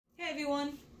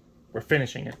everyone. We're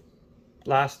finishing it.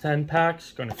 Last 10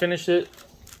 packs, going to finish it.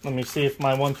 Let me see if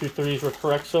my 1, 2, 3s were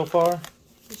correct so far.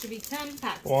 It should be 10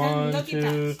 packs. 1, 10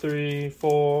 2, 3,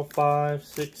 4, 5,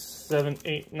 6, 7,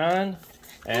 8, 9,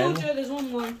 and oh, there's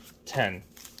one more. 10.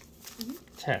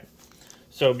 10.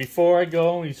 So before I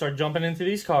go, we start jumping into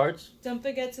these cards. Don't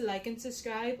forget to like and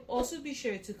subscribe. Also be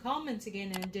sure to comment to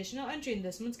gain an additional entry in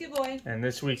this month's giveaway. And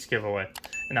this week's giveaway.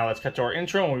 And now let's cut to our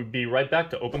intro and we'll be right back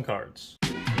to open cards.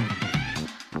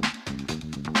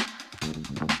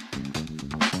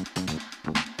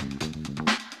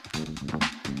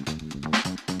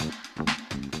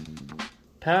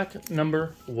 Pack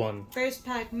number 1. First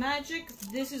pack magic.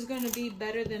 This is going to be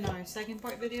better than our second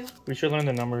part video. We should learn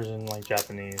the numbers in like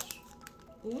Japanese.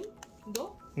 Un, do,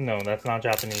 No, that's not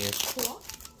Japanese. trois.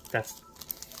 That's...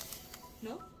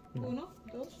 No? Uno,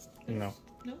 dos, tres. No.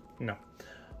 No? No.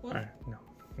 What? No.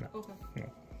 No. Okay. No.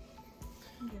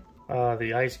 Okay.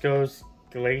 The ice goes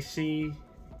glacy.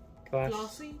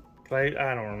 Glossy? I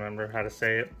don't remember how to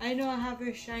say it. I know I have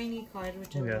her shiny card,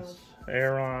 which I love. Yes.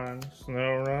 Aeron,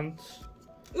 Snorunt.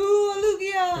 Ooh, a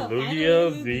Lugia!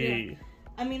 Lugia V.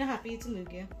 I mean, I'm happy it's a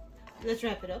Lugia. Let's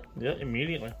wrap it up. Yeah,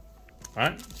 immediately.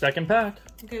 Alright, second pack.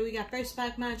 Okay, we got first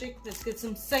pack magic. Let's get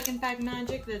some second pack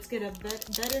magic. Let's get a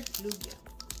better Lugia.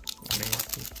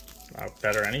 I mean,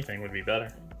 better anything would be better.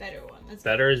 A better one. Let's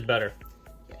better is better.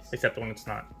 Yes. Except when it's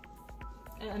not.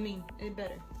 I mean, it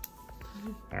better.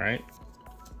 Alright.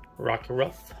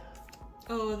 Rockruff.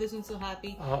 Oh, this one's so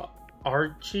happy.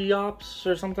 Archeops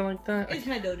or something like that? It's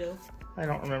my dodo. I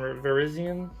don't remember.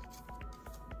 Verizian?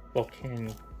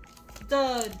 Volcanic.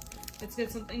 Dud. Let's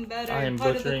get something better. I am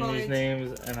butchering these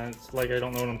names, and it's like I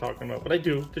don't know what I'm talking about. But I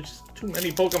do. There's just too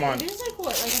many Pokemon. There's like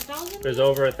what? Like 1,000? There's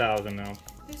over 1,000 now.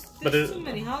 There's too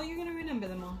many. How are you going to remember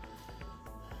them all?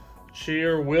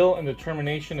 Sheer will and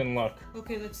determination and luck.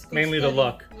 Okay, let's go Mainly study. the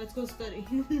luck. Let's go study.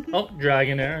 Oh,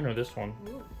 Dragonair. I know this one.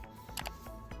 Ooh.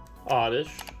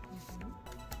 Oddish.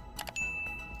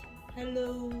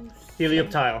 Hello.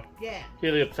 Helioptile. Yeah.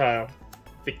 Helioptile.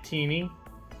 Victini.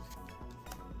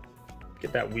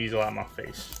 Get that weasel out of my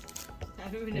face. I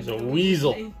don't remember. He's a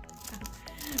weasel.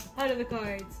 Out of the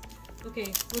cards.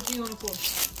 Okay, what do you want to pull?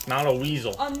 Not a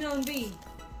weasel. Unknown V.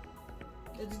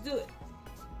 Let's do it.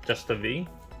 Just a V.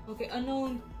 Okay,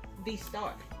 unknown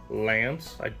vstar.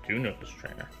 Lance. I do know this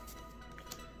trainer.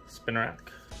 Spinarak.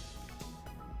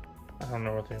 I don't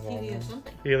know what they want. Helio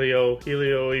something.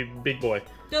 Helio, big boy.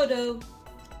 Dodo.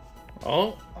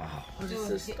 Oh, what is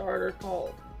this starter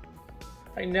called?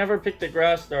 I never picked a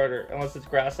grass starter unless it's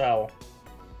Grass Owl.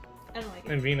 I don't like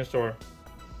it. And Venusaur.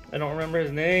 I don't remember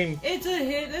his name. It's a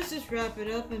hit. Let's just wrap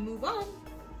it up and move on.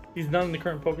 He's not in the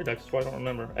current Pokédex, so I don't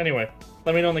remember. Anyway,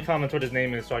 let me know in the comments what his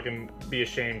name is so I can be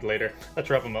ashamed later. Let's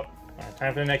wrap him up. Alright,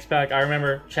 time for the next pack. I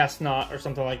remember Chestnut or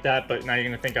something like that, but now you're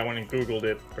going to think I went and Googled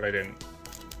it, but I didn't.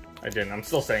 I'm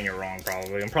still saying it wrong,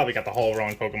 probably. I'm probably got the whole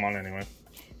wrong Pokemon anyway.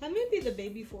 That may be the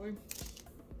baby form.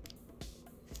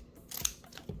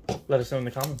 Let us know in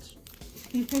the comments.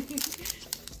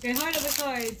 Okay, heart of the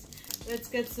cards. Let's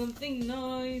get something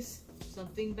nice.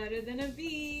 Something better than a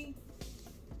V.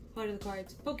 Heart of the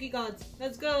cards. Pokegods.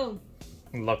 Let's go.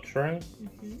 Luxray.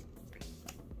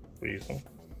 Weasel.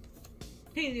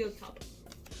 Heliotop.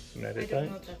 Meditite. I don't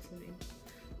know if that's the name.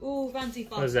 Ooh, fancy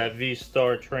fossil. What is that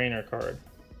V-Star trainer card?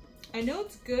 I know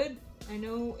it's good. I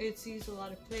know it sees a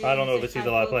lot of play. I don't know if it sees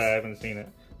a lot of play. I haven't seen it.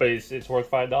 But it's worth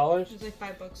 $5? It's like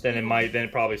 $5. Then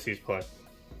it probably sees play.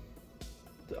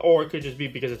 Or it could just be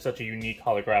because it's such a unique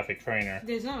holographic trainer.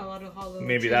 There's not a lot of holo.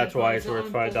 Maybe that's why it's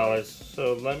worth $5.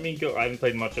 So let me go. I haven't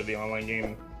played much of the online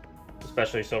game,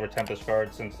 especially Silver Tempest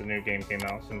cards since the new game came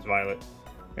out, since Violet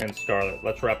and Scarlet.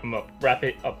 Let's wrap them up. Wrap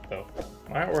it up though.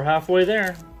 All right, we're halfway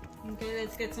there. Okay,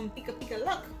 let's get some Pika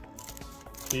luck.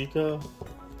 Pika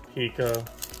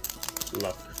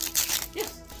luck.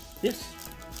 Yes. Yes.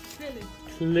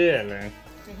 Clearly.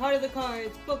 Okay, heart of the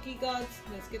cards, Pokegods.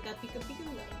 Let's get that Pika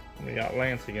luck. we got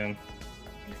Lance again.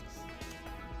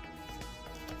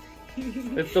 Nice.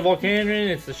 It's the Volcanion,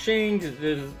 it's the Shinx,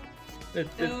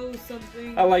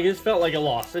 something. I like it. It felt like a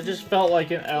loss. It just felt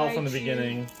like an L from the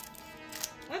beginning.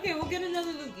 Okay, we'll get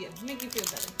another Lugia. Make you feel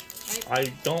better. Right?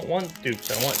 I don't want Dukes,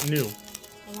 I want new.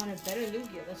 I want a better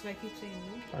Lugia. That's why I keep saying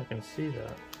Lugia. I can see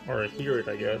that. Or hear it,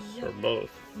 I guess. Or both.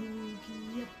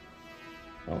 Lugia.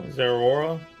 Oh,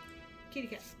 Zeraora. Kitty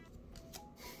cat.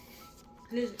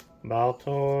 Lizard.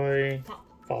 Baltoy. Pop.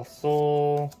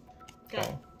 Fossil. Got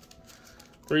it.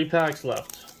 3 packs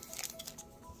left.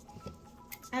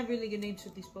 I have really good names for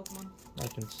these Pokemon. I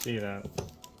can see that.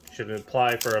 Should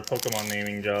apply for a Pokemon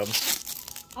naming job.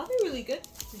 Are they really good?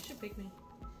 They should pick me.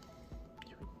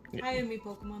 Hire me,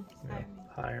 Pokemon. Yeah, Hire me.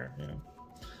 higher,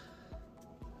 yeah.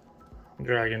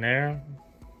 Dragonair.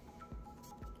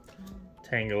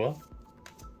 Tangela.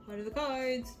 Heart of the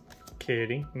cards.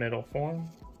 Kitty, middle form.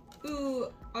 Ooh,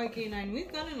 Arcanine.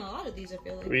 We've gotten a lot of these, I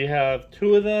feel like. We have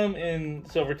 2 of them in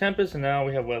Silver Tempest, and now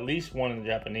we have at least 1 in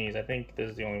Japanese. I think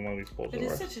this is the only one we've pulled so It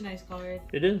is far. such a nice card.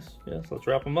 It is, yes. Let's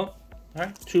wrap them up. All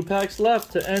right, 2 packs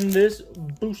left to end this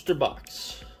booster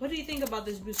box. What do you think about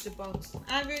this booster box?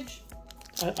 Average?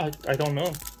 I don't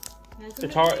know. That's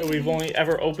It's hard. amazing. We've only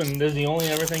ever opened. This is the only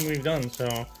everything we've done.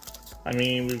 So, I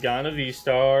mean, we've gotten a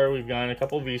V-Star. We've gotten a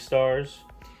couple V-Stars.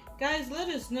 Guys, let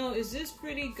us know. Is this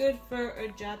pretty good for a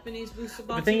Japanese booster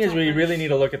box? The thing is, we really need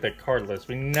to look at the card list.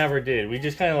 We never did. We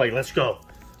just kind of like, let's go.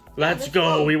 Let's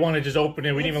go. We want to just open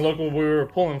it. We didn't even look what we were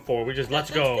pulling for. We just,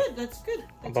 let's go. That's good. That's good.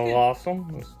 That's good.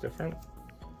 Blossom. That's different.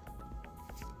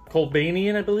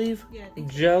 Colbanian, I believe. Yeah, I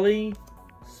think so. Jelly.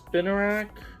 Spinnerack.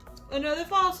 Another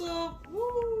fossil.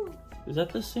 Woo! Is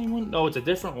that the same one? No, it's a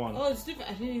different one. Oh, it's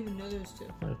different. I didn't even know there was 2.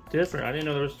 They're different. I didn't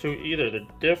know there was 2 either. They're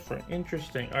different.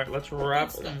 Interesting. All right, let's wrap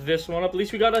Good stuff. this one up. At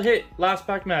least we got a hit. Last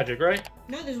pack magic, right?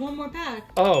 No, there's one more pack.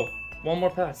 Oh, one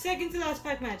more pack. Second to last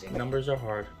pack magic. Numbers are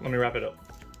hard. Let me wrap it up.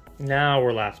 Now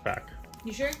we're last pack.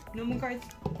 You sure? No more cards?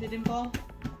 They didn't fall?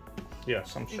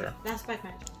 Yes, I'm sure. Okay, last pack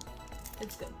magic.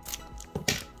 Let's go.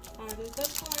 Heart of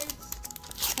the cards.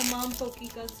 Come on,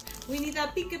 Pokeguts. We need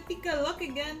that Pika Pika luck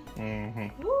again.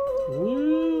 Mm-hmm. Woo!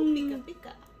 Woo! Pika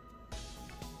Pika.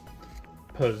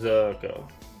 Pizzuko.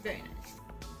 Very nice.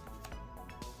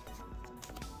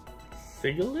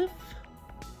 Sigalith?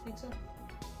 Think so.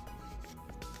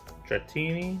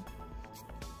 Dratini.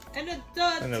 And a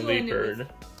And a Leopard.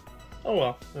 Oh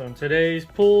well. So in today's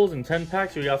pulls and 10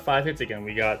 packs, we got 5 hits again.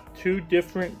 We got 2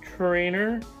 different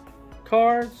trainer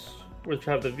cards, which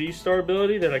have the V-Star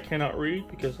ability that I cannot read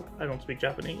because I don't speak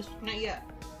Japanese. Not yet.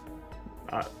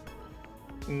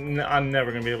 I'm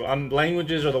never going to be able...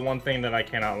 languages are the one thing that I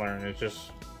cannot learn. It's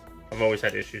just... I've always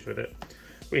had issues with it.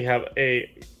 We have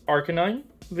a Arcanine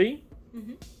V.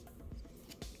 Mm-hmm.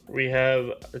 We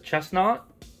have a Chestnut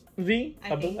V.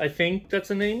 I think that's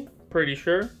the name. Pretty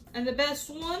sure. And the best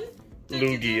one?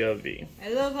 Lugia V.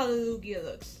 I love how the Lugia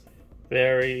looks.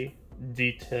 Very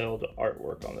detailed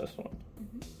artwork on this one.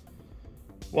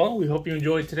 Well, we hope you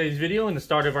enjoyed today's video and the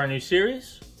start of our new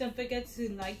series. Don't forget to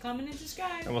like, comment, and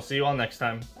subscribe. And we'll see you all next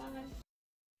time. Bye.